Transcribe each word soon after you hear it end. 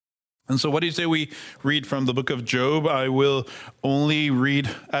And so what do you say we read from the book of Job? I will only read,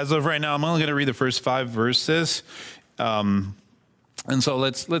 as of right now, I'm only going to read the first 5 verses. And so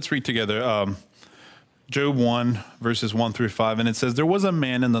let's read together. Job 1, verses 1 through 5. And it says, there was a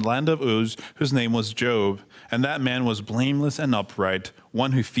man in the land of Uz whose name was Job. And that man was blameless and upright,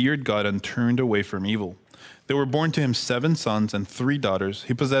 one who feared God and turned away from evil. There were born to him 7 sons and 3 daughters.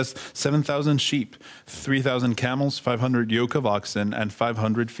 He possessed 7,000 sheep, 3,000 camels, 500 yoke of oxen, and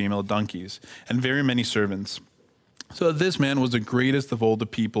 500 female donkeys, and very many servants. So this man was the greatest of all the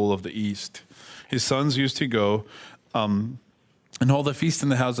people of the East. His sons used to go and hold a feast in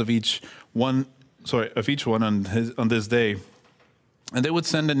the house of each one on this day. And they would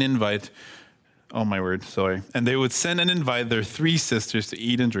send an invite. And they would send and invite their 3 sisters to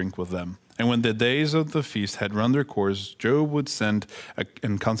eat and drink with them. And when the days of the feast had run their course, Job would send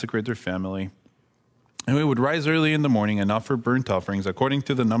and consecrate their family. And we would rise early in the morning and offer burnt offerings according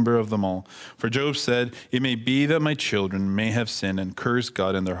to the number of them all. For Job said, it may be that my children may have sinned and cursed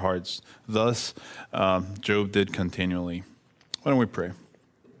God in their hearts. Thus, Job did continually. Why don't we pray?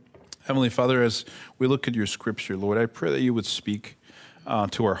 Heavenly Father, as we look at your scripture, Lord, I pray that you would speak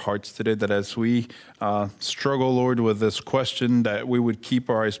to our hearts today, that as we struggle, Lord, with this question, that we would keep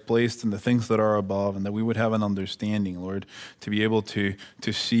our eyes placed in the things that are above, and that we would have an understanding, Lord, to be able to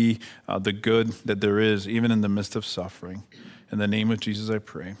see the good that there is, even in the midst of suffering. In the name of Jesus, I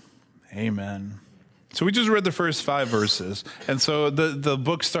pray. Amen. So we just read the first 5 verses. And so the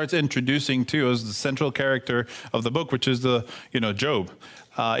book starts introducing to us the central character of the book, which is Job.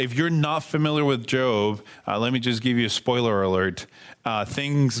 If you're not familiar with Job, let me just give you a spoiler alert.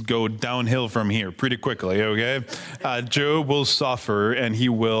 Things go downhill from here pretty quickly, okay? Job will suffer, and he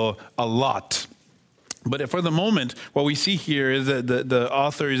will a lot. But for the moment, what we see here is that the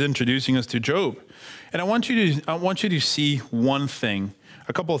author is introducing us to Job. And I want you to see one thing,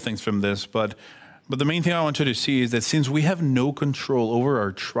 a couple of things from this, but the main thing I want you to see is that since we have no control over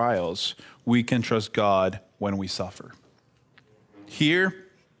our trials, we can trust God when we suffer. Here,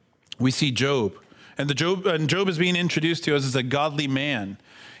 we see Job. And Job is being introduced to us as a godly man.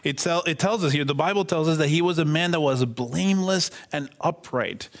 It tells us here, the Bible tells us that he was a man that was blameless and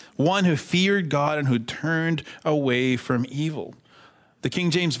upright, one who feared God and who turned away from evil. The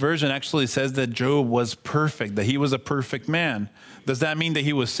King James Version actually says that Job was perfect, that he was a perfect man. Does that mean that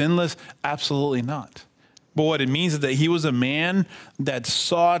he was sinless? Absolutely not. But what it means is that he was a man that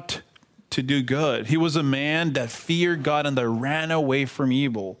sought to do good. He was a man that feared God and that ran away from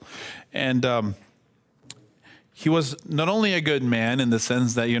evil. And he was not only a good man in the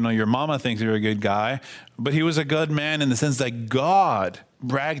sense that, your mama thinks you're a good guy, but he was a good man in the sense that God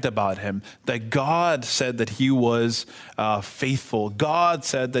bragged about him, that God said that he was faithful. God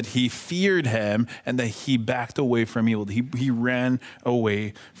said that he feared him and that he backed away from evil. He ran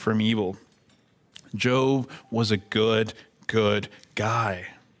away from evil. Job was a good guy.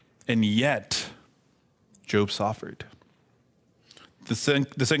 And yet, Job suffered. The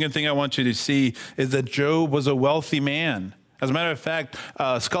second thing I want you to see is that Job was a wealthy man. As a matter of fact,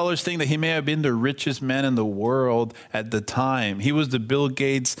 scholars think that he may have been the richest man in the world at the time. He was the Bill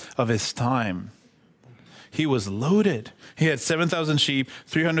Gates of his time. He was loaded. He had 7,000 sheep,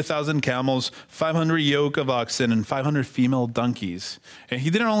 300,000 camels, 500 yoke of oxen, and 500 female donkeys. And he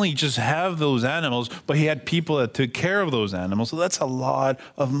didn't only just have those animals, but he had people that took care of those animals. So that's a lot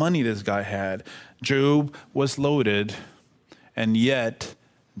of money this guy had. Job was loaded, and yet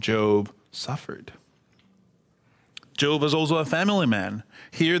Job suffered. Job was also a family man.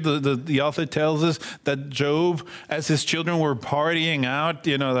 Here, the author tells us that Job, as his children were partying out,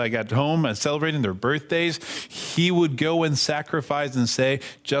 like at home and celebrating their birthdays, he would go and sacrifice and say,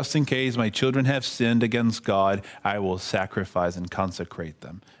 just in case my children have sinned against God, I will sacrifice and consecrate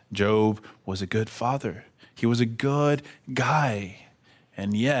them. Job was a good father. He was a good guy.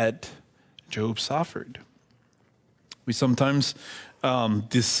 And yet, Job suffered. We sometimes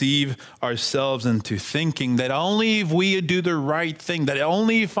deceive ourselves into thinking that only if we do the right thing, that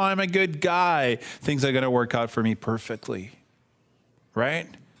only if I'm a good guy, things are going to work out for me perfectly, right?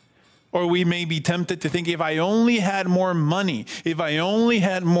 Or we may be tempted to think, if I only had more money, if I only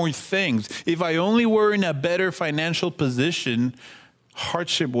had more things, if I only were in a better financial position,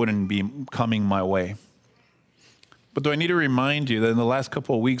 hardship wouldn't be coming my way. But do I need to remind you that in the last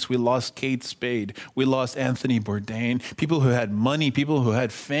couple of weeks, we lost Kate Spade. We lost Anthony Bourdain, people who had money, people who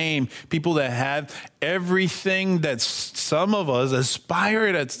had fame, people that had everything that some of us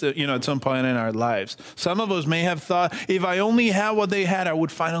aspired at some point in our lives. Some of us may have thought, if I only had what they had, I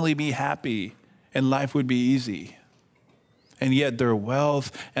would finally be happy and life would be easy. And yet their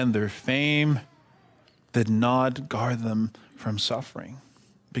wealth and their fame did not guard them from suffering.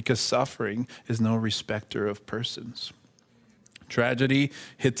 because suffering is no respecter of persons. Tragedy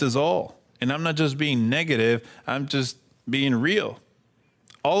hits us all. And I'm not just being negative, I'm just being real.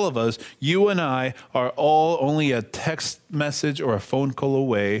 All of us, you and I, are all only a text message or a phone call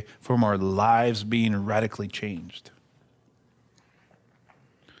away from our lives being radically changed.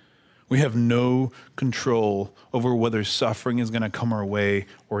 We have no control over whether suffering is going to come our way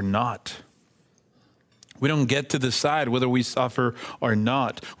or not. We don't get to decide whether we suffer or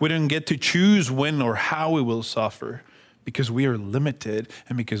not. We don't get to choose when or how we will suffer because we are limited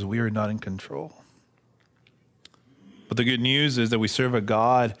and because we are not in control. But the good news is that we serve a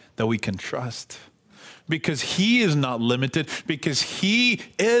God that we can trust because he is not limited, because he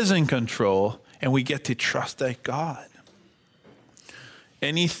is in control, and we get to trust that God.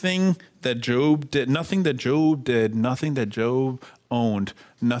 Anything that Job did, nothing that Job did, nothing that Job owned,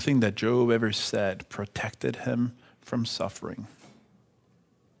 nothing that Job ever said protected him from suffering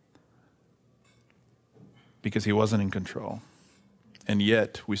because he wasn't in control. And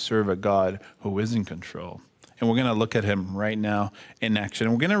yet we serve a God who is in control. And we're going to look at him right now in action.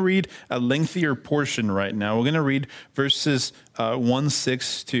 And we're going to read a lengthier portion right now. We're going to read verses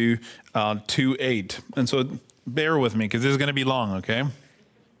 1:6 to 2:8. And so bear with me because this is going to be long, okay?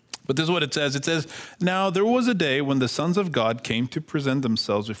 But this is what it says. It says, "Now there was a day when the sons of God came to present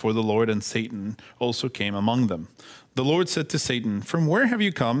themselves before the Lord, and Satan also came among them. The Lord said to Satan, 'From where have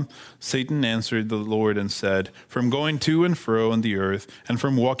you come?' Satan answered the Lord and said, 'From going to and fro on the earth, and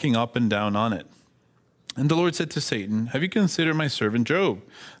from walking up and down on it.' And the Lord said to Satan, 'Have you considered my servant Job?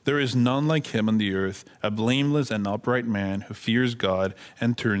 There is none like him on the earth, a blameless and upright man who fears God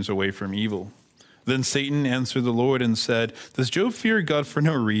and turns away from evil.' Then Satan answered the Lord and said, 'Does Job fear God for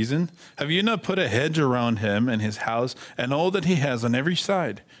no reason? Have you not put a hedge around him and his house and all that he has on every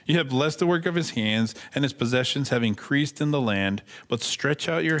side? You have blessed the work of his hands, and his possessions have increased in the land. But stretch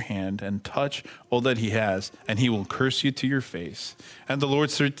out your hand and touch all that he has, and he will curse you to your face.' And the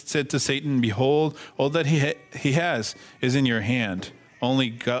Lord said to Satan, 'Behold, all that he has is in your hand.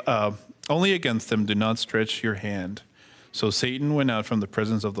 Only against him do not stretch your hand.' So Satan went out from the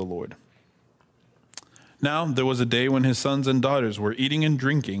presence of the Lord. Now there was a day when his sons and daughters were eating and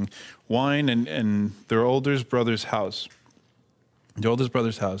drinking wine in their oldest brother's house. And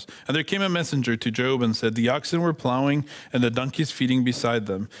there came a messenger to Job and said, 'The oxen were plowing and the donkeys feeding beside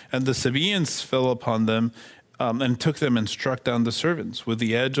them. And the Sabaeans fell upon them and took them and struck down the servants with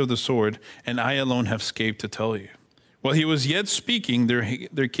the edge of the sword. And I alone have escaped to tell you.' While he was yet speaking,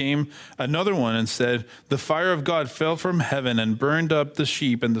 there came another one and said, 'The fire of God fell from heaven and burned up the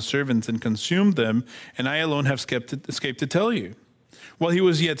sheep and the servants and consumed them, and I alone have escaped to tell you.' While he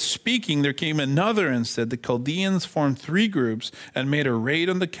was yet speaking, there came another and said, 'The Chaldeans formed 3 groups and made a raid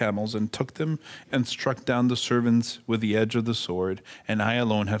on the camels and took them and struck down the servants with the edge of the sword, and I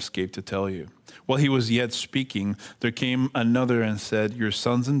alone have escaped to tell you.' While he was yet speaking, there came another and said, 'Your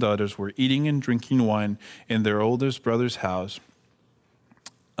sons and daughters were eating and drinking wine in their oldest brother's house.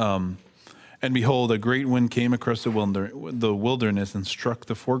 And behold, a great wind came across the wilderness and struck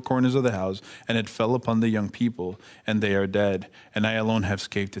the 4 corners of the house, and it fell upon the young people, and they are dead, and I alone have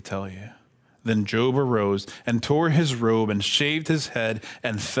escaped to tell you.' Then Job arose and tore his robe and shaved his head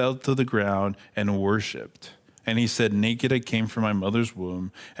and fell to the ground and worshipped. And he said, 'Naked I came from my mother's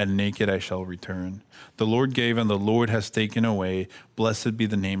womb, and naked I shall return. The Lord gave, and the Lord has taken away. Blessed be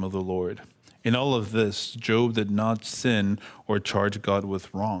the name of the Lord.' In all of this, Job did not sin or charge God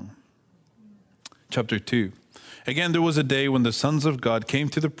with wrong." Chapter 2. Again, there was a day when the sons of God came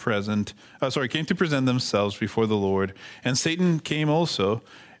to present themselves before the Lord, and Satan came also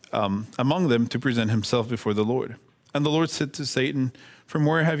among them to present himself before the Lord. And the Lord said to Satan, "From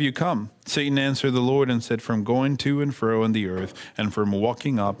where have you come?" Satan answered the Lord and said, "From going to and fro on the earth, and from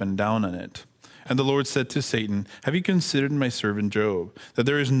walking up and down on it." And the Lord said to Satan, "Have you considered my servant Job, that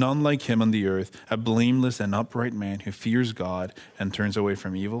there is none like him on the earth, a blameless and upright man who fears God and turns away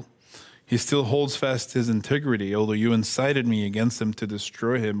from evil? He still holds fast his integrity, although you incited me against him to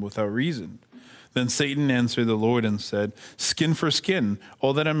destroy him without reason." Then Satan answered the Lord and said, "Skin for skin,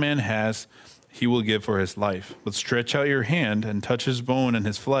 all that a man has, he will give for his life. But stretch out your hand and touch his bone and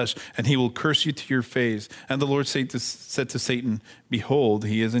his flesh, and he will curse you to your face." And the Lord said to Satan, "Behold,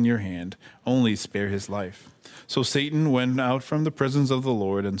 he is in your hand. Only spare his life." So Satan went out from the presence of the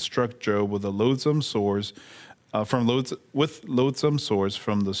Lord and struck Job with loathsome sores from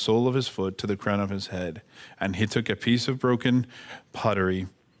the sole of his foot to the crown of his head. And he took a piece of broken pottery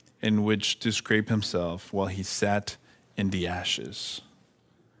in which to scrape himself while he sat in the ashes.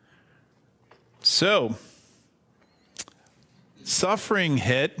 So, suffering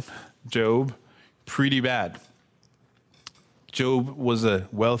hit Job pretty bad. Job was a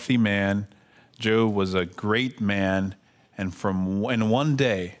wealthy man. Job was a great man. And in one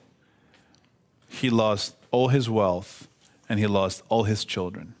day, he lost all his wealth and he lost all his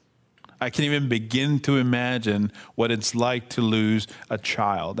children. I can't even begin to imagine what it's like to lose a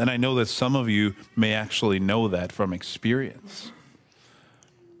child. And I know that some of you may actually know that from experience.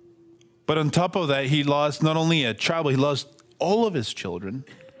 But on top of that, he lost not only a child, but he lost all of his children.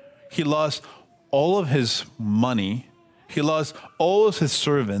 He lost all of his money. He lost all of his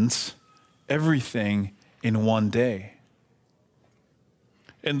servants, everything in one day.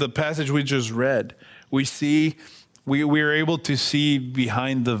 In the passage we just read, we see we are able to see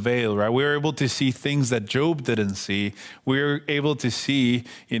behind the veil, right? We are able to see things that Job didn't see. We are able to see,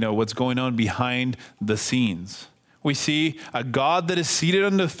 what's going on behind the scenes. We see a God that is seated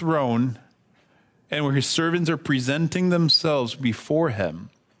on the throne, and where his servants are presenting themselves before him.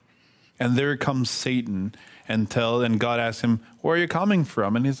 And there comes Satan and God asks him, "Where are you coming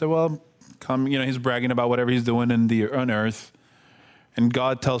from?" And he said, "Well, he's bragging about whatever he's doing on earth. And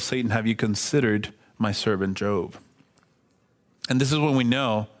God tells Satan, "Have you considered my servant Job?" And this is when we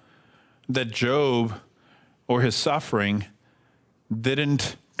know that Job, or his suffering,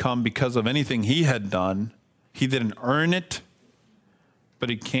 didn't come because of anything he had done. He didn't earn it, but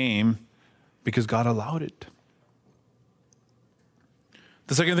it came because God allowed it.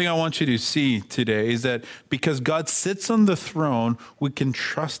 The second thing I want you to see today is that because God sits on the throne, we can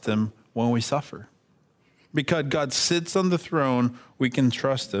trust him when we suffer. Because God sits on the throne, we can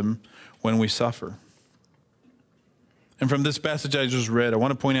trust him when we suffer. And from this passage I just read, I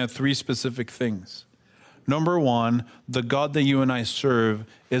want to point out three specific things. Number one, the God that you and I serve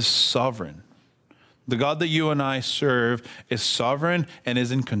is sovereign. The God that you and I serve is sovereign and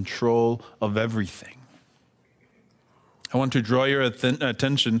is in control of everything. I want to draw your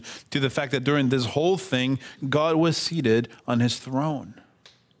attention to the fact that during this whole thing, God was seated on his throne.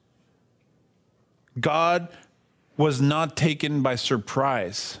 God was not taken by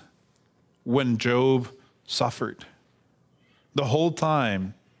surprise when Job suffered. The whole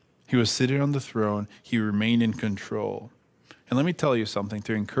time he was sitting on the throne, he remained in control. And let me tell you something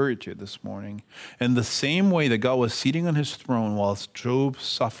to encourage you this morning. In the same way that God was sitting on his throne whilst Job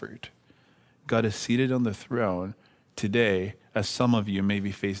suffered, God is seated on the throne today as some of you may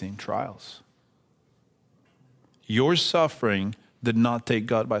be facing trials. Your suffering did not take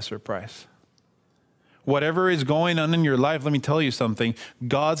God by surprise. Whatever is going on in your life, let me tell you something.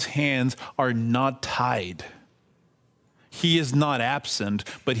 God's hands are not tied. He is not absent,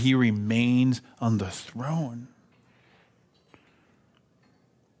 but he remains on the throne.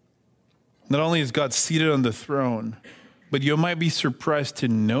 Not only is God seated on the throne, but you might be surprised to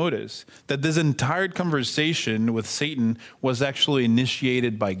notice that this entire conversation with Satan was actually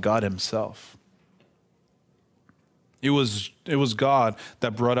initiated by God himself. It was God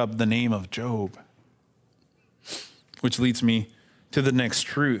that brought up the name of Job. Which leads me to the next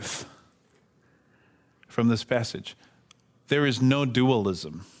truth from this passage. There is no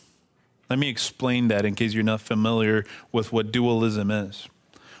dualism. Let me explain that in case you're not familiar with what dualism is.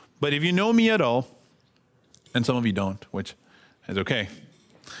 But if you know me at all, and some of you don't, which is okay,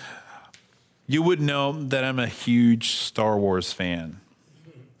 you would know that I'm a huge Star Wars fan.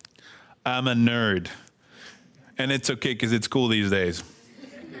 I'm a nerd. And it's okay because it's cool these days.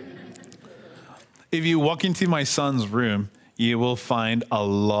 If you walk into my son's room, you will find a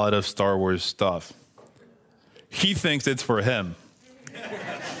lot of Star Wars stuff. He thinks it's for him.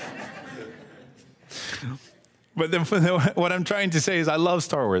 But then what I'm trying to say is I love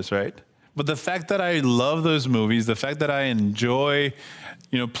Star Wars, right? But the fact that I love those movies, the fact that I enjoy,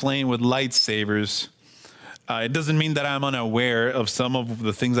 playing with lightsabers, it doesn't mean that I'm unaware of some of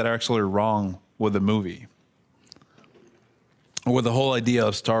the things that are actually wrong with the movie. Or with the whole idea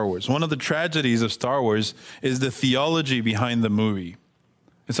of Star Wars. One of the tragedies of Star Wars is the theology behind the movie.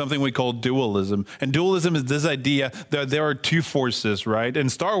 It's something we call dualism. And dualism is this idea that there are two forces, right? In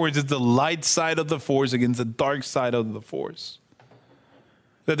Star Wars, it's the light side of the force against the dark side of the force.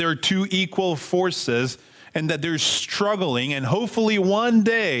 That there are two equal forces and that they're struggling, and hopefully one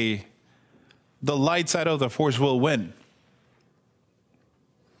day the light side of the force will win.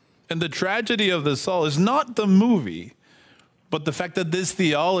 And the tragedy of this all is not the movie, but the fact that this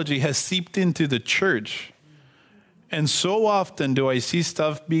theology has seeped into the church. And so often do I see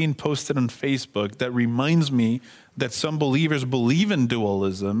stuff being posted on Facebook that reminds me that some believers believe in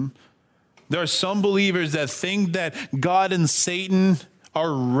dualism. There are some believers that think that God and Satan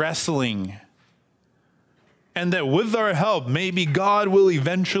are wrestling, and that with our help, maybe God will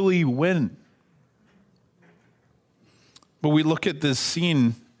eventually win. But we look at this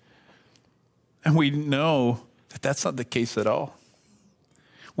scene and we know that that's not the case at all.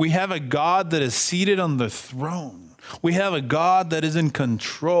 We have a God that is seated on the throne. We have a God that is in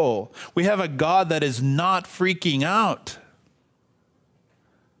control. We have a God that is not freaking out.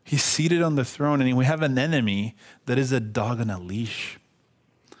 He's seated on the throne, and we have an enemy that is a dog on a leash.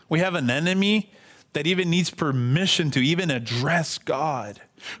 We have an enemy that even needs permission to even address God,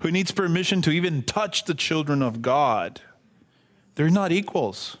 who needs permission to even touch the children of God. They're not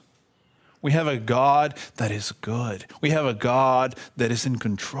equals. We have a God that is good. We have a God that is in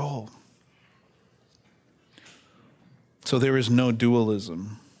control. So there is no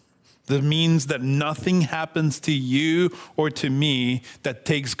dualism. That means that nothing happens to you or to me that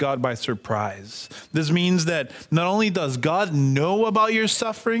takes God by surprise. This means that not only does God know about your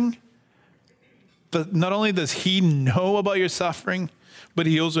suffering, but not only does he know about your suffering, but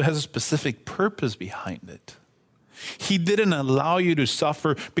he also has a specific purpose behind it. He didn't allow you to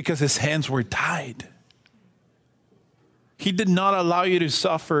suffer because his hands were tied. He did not allow you to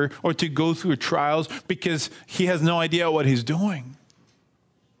suffer or to go through trials because he has no idea what he's doing.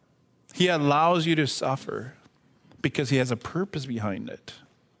 He allows you to suffer because he has a purpose behind it.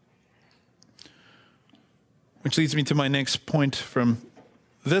 Which leads me to my next point from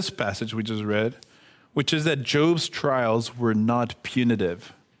this passage we just read, which is that Job's trials were not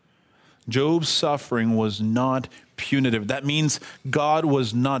punitive. Job's suffering was not punitive. That means God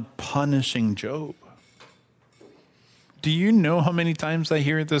was not punishing Job. Do you know how many times I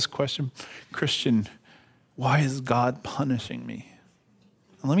hear this question, Christian, why is God punishing me?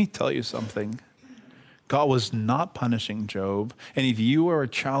 And let me tell you something. God was not punishing Job. And if you are a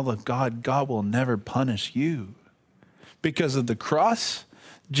child of God, God will never punish you. Because of the cross,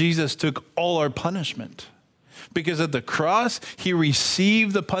 Jesus took all our punishment. Because at the cross, he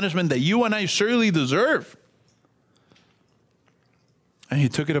received the punishment that you and I surely deserve. And he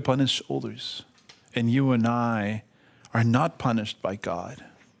took it upon his shoulders. And you and I are not punished by God.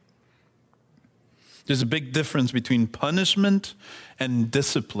 There's a big difference between punishment and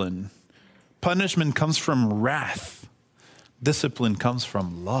discipline. Punishment comes from wrath. Discipline comes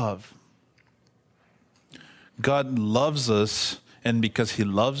from love. God loves us, and because he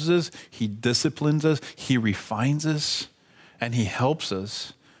loves us, he disciplines us, he refines us, and he helps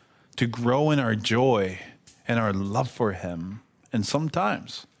us to grow in our joy and our love for him. And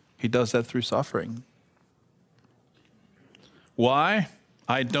sometimes he does that through suffering. Why?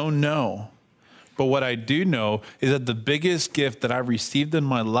 I don't know. But what I do know is that the biggest gift that I've received in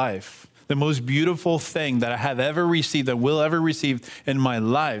my life, the most beautiful thing that I have ever received, that will ever receive in my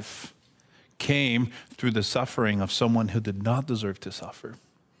life, came through the suffering of someone who did not deserve to suffer.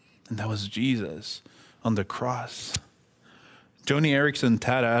 And that was Jesus on the cross. Joni Eareckson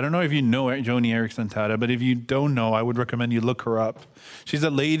Tada. I don't know if you know Joni Eareckson Tada, but if you don't know, I would recommend you look her up. She's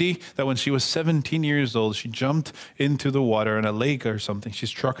a lady that when she was 17 years old, she jumped into the water in a lake or something. She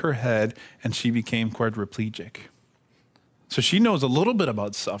struck her head and she became quadriplegic. So she knows a little bit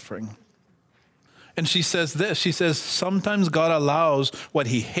about suffering. And she says this, she says, sometimes God allows what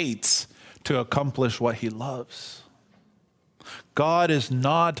he hates to accomplish what he loves. God is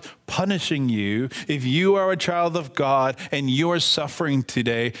not punishing you. If you are a child of God and you are suffering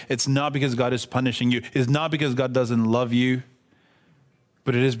today, it's not because God is punishing you. It's not because God doesn't love you,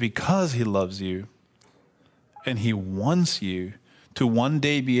 but it is because he loves you. And he wants you to one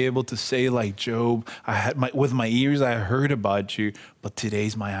day be able to say like Job, with my ears I heard about you, but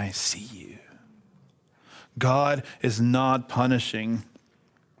today's my eyes see you. God is not punishing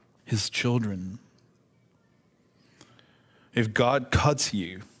his children. If God cuts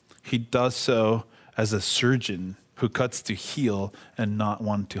you, he does so as a surgeon who cuts to heal and not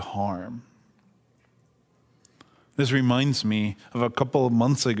want to harm. This reminds me of a couple of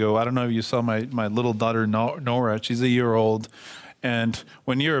months ago. I don't know if you saw my little daughter, Nora. She's a year old. And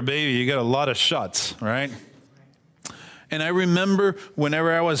when you're a baby, you get a lot of shots, right? And I remember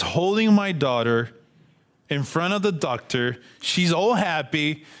whenever I was holding my daughter in front of the doctor, she's all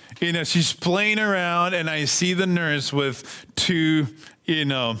happy. She's playing around, and I see the nurse with two,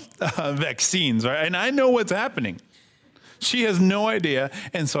 vaccines, right? And I know what's happening. She has no idea.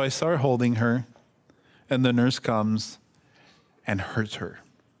 And so I start holding her, and the nurse comes and hurts her.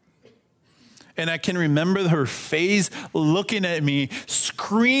 And I can remember her face looking at me,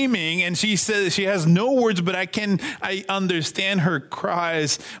 screaming, and she says she has no words, but I understand her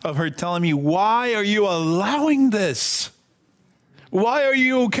cries of her telling me, why are you allowing this? Why are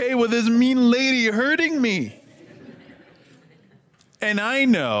you okay with this mean lady hurting me? And I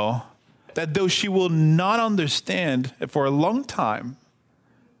know that though she will not understand for a long time,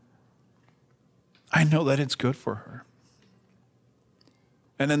 I know that it's good for her.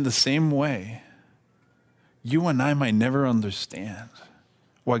 And in the same way, you and I might never understand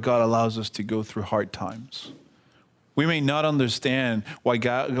why God allows us to go through hard times. We may not understand why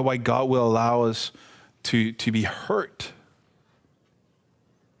God will allow us to be hurt.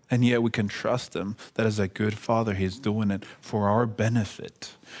 And yet we can trust him that as a good father, he's doing it for our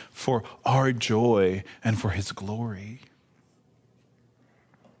benefit, for our joy, and for his glory.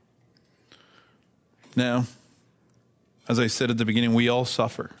 Now, as I said at the beginning, we all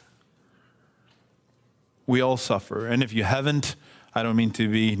suffer. We all suffer. And if you haven't, I don't mean to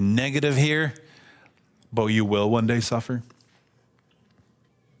be negative here, but you will one day suffer.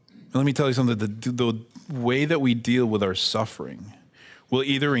 And let me tell you something, the way that we deal with our suffering will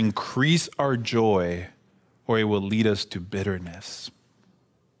either increase our joy or it will lead us to bitterness.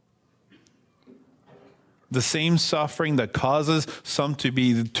 The same suffering that causes some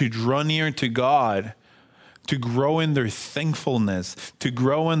to draw near to God, to grow in their thankfulness, to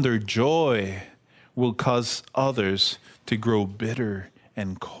grow in their joy, will cause others to grow bitter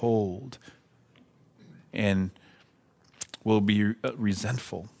and cold and will be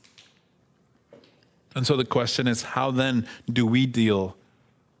resentful. And so the question is, how then do we deal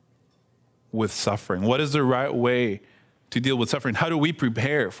with suffering? What is the right way to deal with suffering? How do we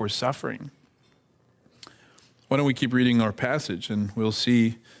prepare for suffering? Why don't we keep reading our passage, and we'll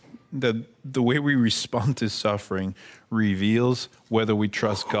see that the way we respond to suffering reveals whether we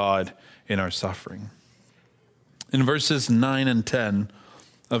trust God in our suffering. In verses 9 and 10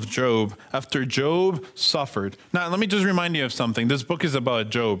 of Job, after Job suffered. Now, let me just remind you of something. This book is about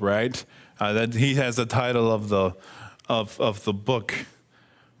Job, right? That he has the title of the book.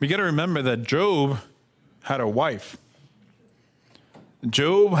 We got to remember that Job had a wife.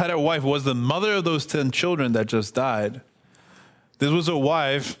 Job had a wife, was the mother of those 10 children that just died. This was a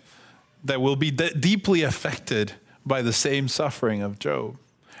wife that will be deeply affected by the same suffering of Job.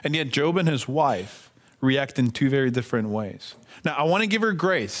 And yet Job and his wife react in two very different ways. Now, I want to give her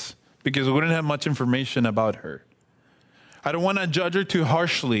grace because we didn't have much information about her. I don't want to judge her too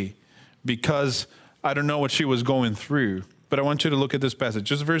harshly because I don't know what she was going through. But I want you to look at this passage,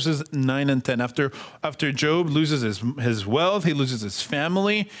 just verses 9 and 10. After Job loses his wealth, he loses his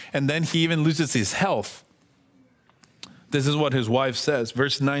family, and then he even loses his health. This is what his wife says.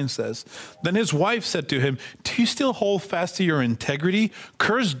 Verse 9 says, "Then his wife said to him, 'Do you still hold fast to your integrity?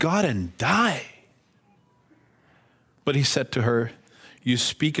 Curse God and die.' But he said to her, 'You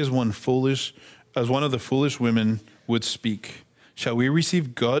speak as one of the foolish women would speak. Shall we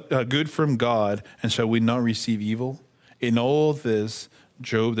receive good from God, and shall we not receive evil?' In all this,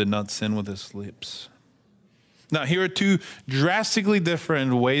 Job did not sin with his lips." Now, here are two drastically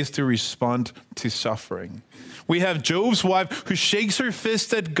different ways to respond to suffering. We have Job's wife who shakes her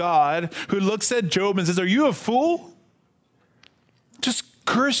fist at God, who looks at Job and says, "Are you a fool? Just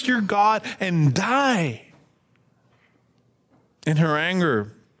curse your God and die." In her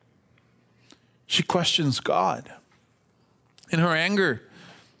anger, she questions God. In her anger,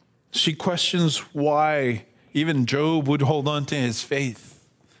 she questions why even Job would hold on to his faith.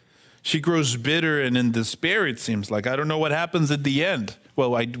 She grows bitter and in despair, it seems like. I don't know what happens at the end.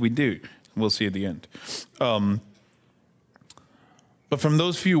 Well, we do. We'll see at the end. But from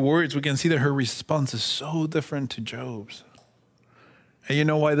those few words, we can see that her response is so different to Job's. And you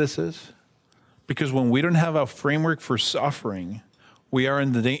know why this is? Because when we don't have a framework for suffering, we are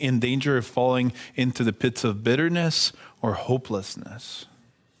in danger of falling into the pits of bitterness or hopelessness.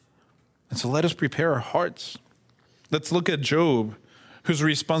 And so let us prepare our hearts. Let's look at Job, whose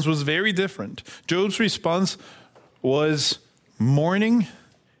response was very different. Job's response was mourning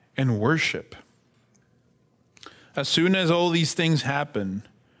and worship. As soon as all these things happened,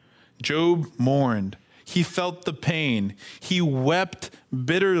 Job mourned. He felt the pain. He wept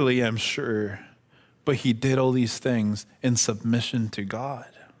bitterly, I'm sure. But he did all these things in submission to God.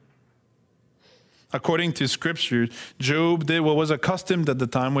 According to Scripture, Job did what was accustomed at the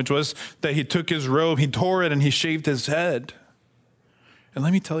time, which was that he took his robe, he tore it, and he shaved his head. And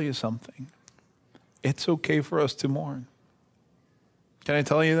let me tell you something. It's okay for us to mourn. Can I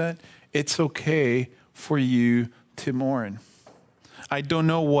tell you that? It's okay for you to mourn. I don't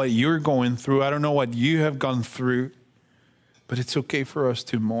know what you're going through. I don't know what you have gone through. But it's okay for us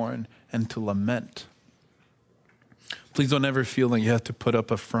to mourn and to lament. Please don't ever feel like you have to put up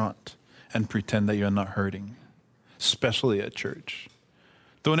a front and pretend that you're not hurting, especially at church.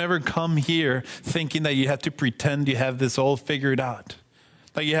 Don't ever come here thinking that you have to pretend you have this all figured out.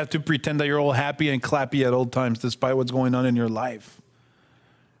 That you have to pretend that you're all happy and clappy at all times despite what's going on in your life.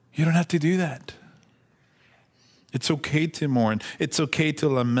 You don't have to do that. It's okay to mourn. It's okay to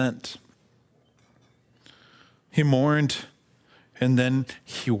lament. He mourned and then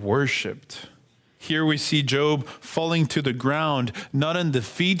he worshiped. Here we see Job falling to the ground, not in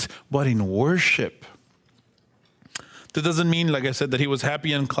defeat, but in worship. That doesn't mean, like I said, that he was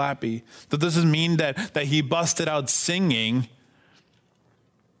happy and clappy. That doesn't mean that he busted out singing,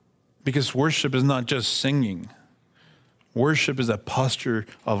 because worship is not just singing. Worship is a posture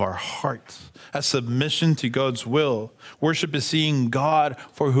of our hearts, a submission to God's will. Worship is seeing God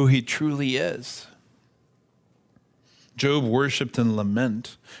for who he truly is. Job worshiped in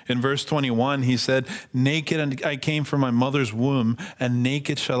lament. In verse 21, he said, "Naked I came from my mother's womb, and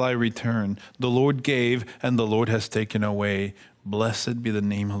naked shall I return. The Lord gave, and the Lord has taken away. Blessed be the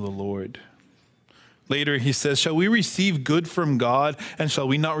name of the Lord." Later he says, "Shall we receive good from God, and shall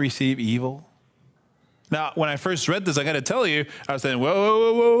we not receive evil?" Now, when I first read this, I got to tell you, I was saying,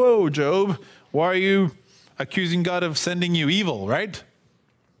 whoa, Job, why are you accusing God of sending you evil, right?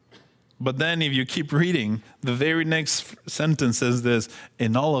 But then if you keep reading, the very next sentence says this: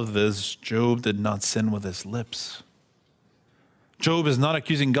 "In all of this, Job did not sin with his lips." Job is not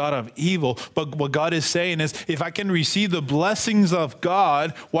accusing God of evil, but what God is saying is, if I can receive the blessings of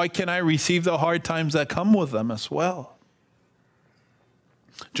God, why can't I receive the hard times that come with them as well?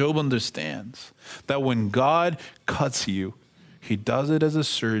 Job understands that when God cuts you, he does it as a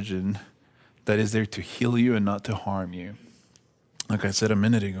surgeon that is there to heal you and not to harm you. Like I said a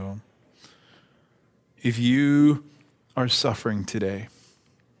minute ago, if you are suffering today,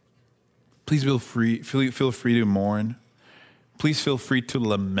 please feel free to mourn. Please feel free to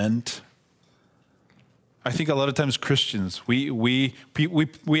lament. I think a lot of times Christians, we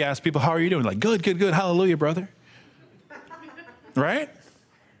ask people, "How are you doing?" Like, good, hallelujah, brother. Right?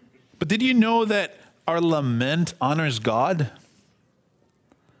 But did you know that our lament honors God?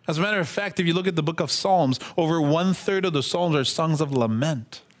 As a matter of fact, if you look at the book of Psalms, over 1/3 of the Psalms are songs of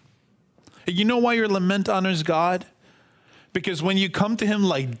lament. You know why your lament honors God? Because when you come to him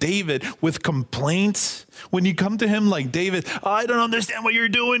like David with complaints, when you come to him like David, "I don't understand what you're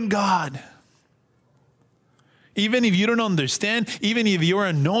doing, God." Even if you don't understand, even if you're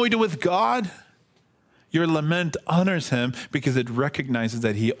annoyed with God, your lament honors him because it recognizes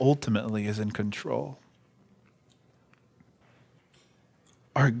that he ultimately is in control.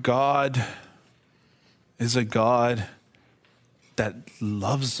 Our God is a God that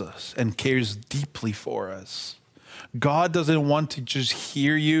loves us and cares deeply for us. God doesn't want to just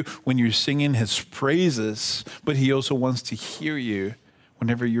hear you when you're singing his praises, but he also wants to hear you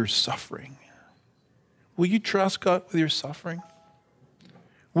whenever you're suffering. Will you trust God with your suffering?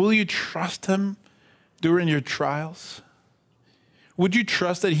 Will you trust him during your trials? Would you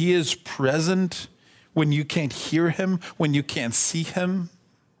trust that he is present when you can't hear him, when you can't see him?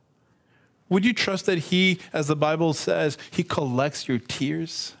 Would you trust that he, as the Bible says, he collects your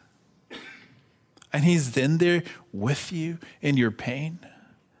tears? And he's in there with you in your pain?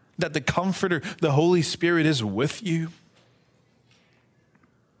 That the Comforter, the Holy Spirit, is with you?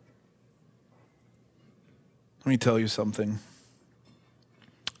 Let me tell you something.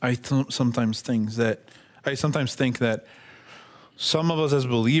 I sometimes think that some of us as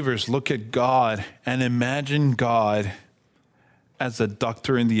believers look at God and imagine God as a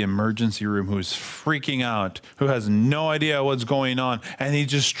doctor in the emergency room who's freaking out, who has no idea what's going on, and he's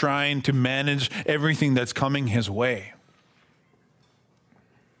just trying to manage everything that's coming his way.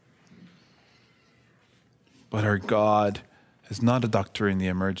 But our God is not a doctor in the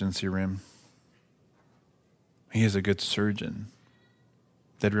emergency room. He is a good surgeon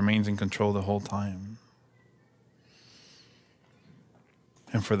that remains in control the whole time.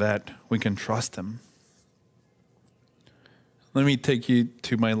 And for that, we can trust him. Let me take you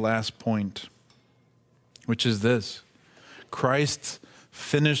to my last point, which is this. Christ's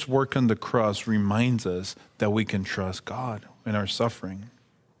finished work on the cross reminds us that we can trust God in our suffering.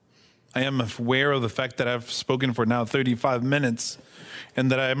 I am aware of the fact that I've spoken for now 35 minutes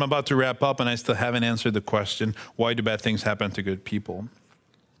and that I am about to wrap up and I still haven't answered the question, why do bad things happen to good people?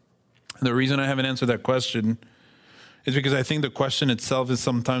 The reason I haven't answered that question is because I think the question itself is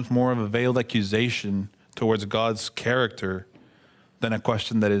sometimes more of a veiled accusation towards God's character than a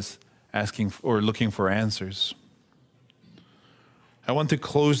question that is asking or looking for answers. I want to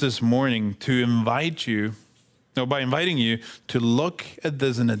close this morning by inviting you to look at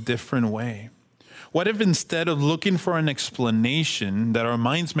this in a different way. What if instead of looking for an explanation that our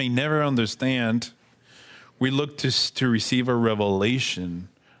minds may never understand, we look to receive a revelation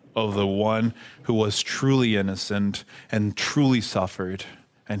of the one who was truly innocent and truly suffered,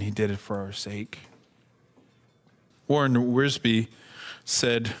 and he did it for our sake? Warren Wiersbe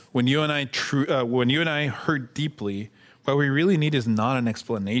said, when you and I hurt deeply, what we really need is not an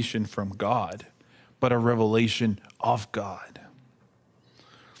explanation from God, but a revelation of God.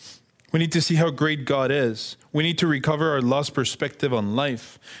 We need to see how great God is. We need to recover our lost perspective on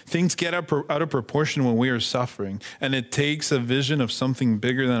life. Things get out of proportion when we are suffering, and it takes a vision of something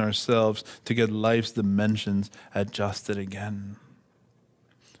bigger than ourselves to get life's dimensions adjusted again.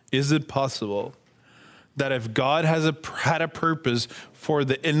 Is it possible that if God had a purpose for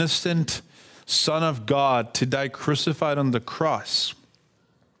the innocent Son of God to die crucified on the cross,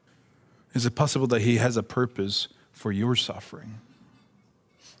 is it possible that he has a purpose for your suffering?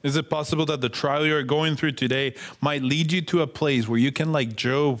 Is it possible that the trial you're going through today might lead you to a place where you can, like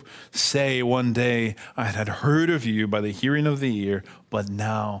Job, say one day, I had heard of you by the hearing of the ear, but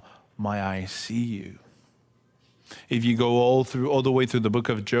now my eyes see you? If you go all the way through the book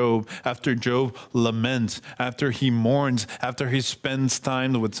of Job, after Job laments, after he mourns, after he spends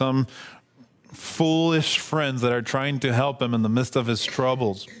time with some foolish friends that are trying to help him in the midst of his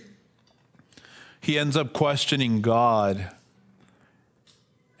troubles, he ends up questioning God.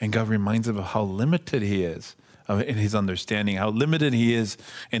 And God reminds him of how limited he is in his understanding, how limited he is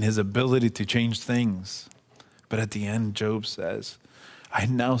in his ability to change things. But at the end, Job says, I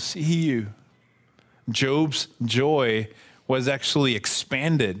now see you. Job's joy was actually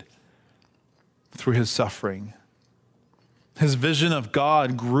expanded through his suffering. His vision of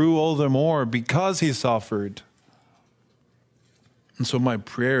God grew all the more because he suffered. And so my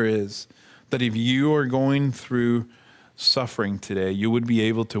prayer is that if you are going through suffering today, you would be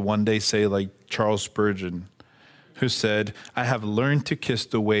able to one day say, like Charles Spurgeon, who said, I have learned to kiss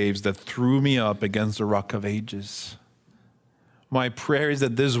the waves that threw me up against the rock of ages. My prayer is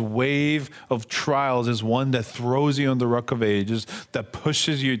that this wave of trials is one that throws you on the rock of ages, that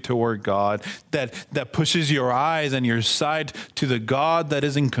pushes you toward God, that pushes your eyes and your sight to the God that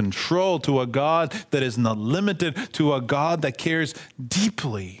is in control, to a God that is not limited, to a God that cares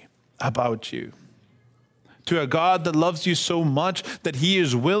deeply about you, to a God that loves you so much that he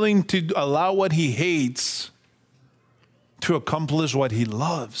is willing to allow what he hates to accomplish what he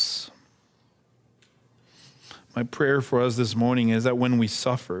loves. My prayer for us this morning is that when we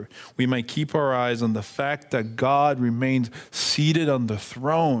suffer, we might keep our eyes on the fact that God remains seated on the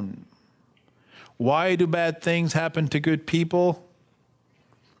throne. Why do bad things happen to good people?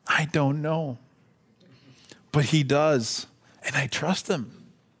 I don't know. But he does, and I trust him.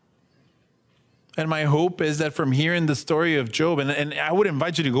 And my hope is that from hearing the story of Job, and I would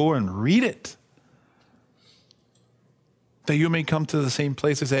invite you to go and read it, that you may come to the same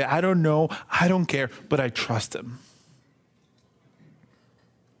place and say, I don't know, I don't care, but I trust him.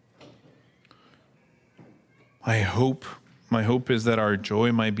 My hope is that our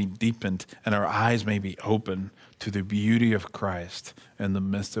joy might be deepened and our eyes may be open to the beauty of Christ in the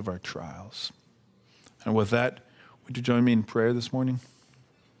midst of our trials. And with that, would you join me in prayer this morning?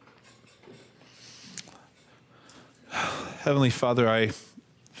 Heavenly Father, I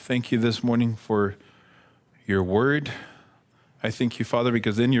thank you this morning for your word. I thank you, Father,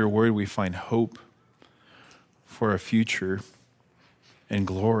 because in your word we find hope for a future and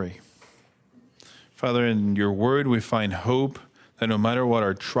glory. Father, in your word we find hope that no matter what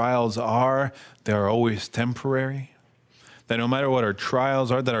our trials are, they are always temporary. That no matter what our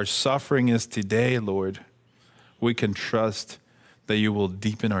trials are, that our suffering is today, Lord, we can trust that you will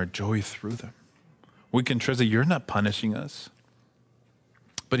deepen our joy through them. We can trust that you're not punishing us.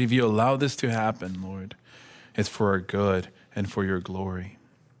 But if you allow this to happen, Lord, it's for our good and for your glory.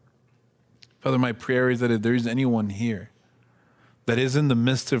 Father, my prayer is that if there's anyone here that is in the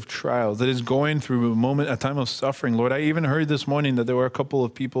midst of trials, that is going through a time of suffering, Lord, I even heard this morning that there were a couple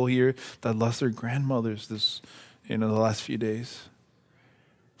of people here that lost their grandmothers the last few days.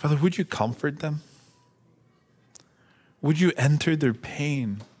 Father, would you comfort them? Would you enter their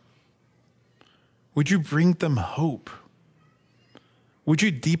pain? Would you bring them hope? Would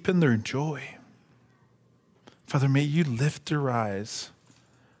you deepen their joy? Father, may you lift their eyes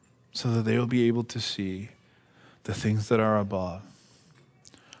so that they will be able to see the things that are above.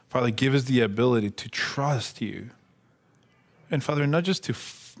 Father, give us the ability to trust you. And Father, not just to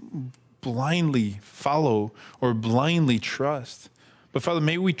blindly follow or blindly trust, but Father,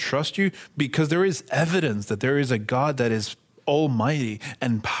 may we trust you because there is evidence that there is a God that is almighty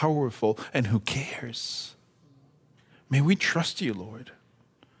and powerful and who cares. May we trust you, Lord,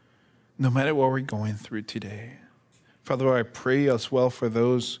 no matter what we're going through today. Father, I pray as well for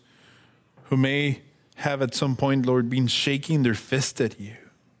those who may have at some point, Lord, been shaking their fist at you.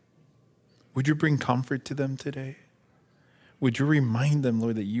 Would you bring comfort to them today? Would you remind them,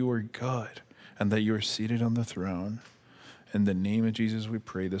 Lord, that you are God and that you are seated on the throne? In the name of Jesus, we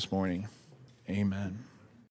pray this morning. Amen.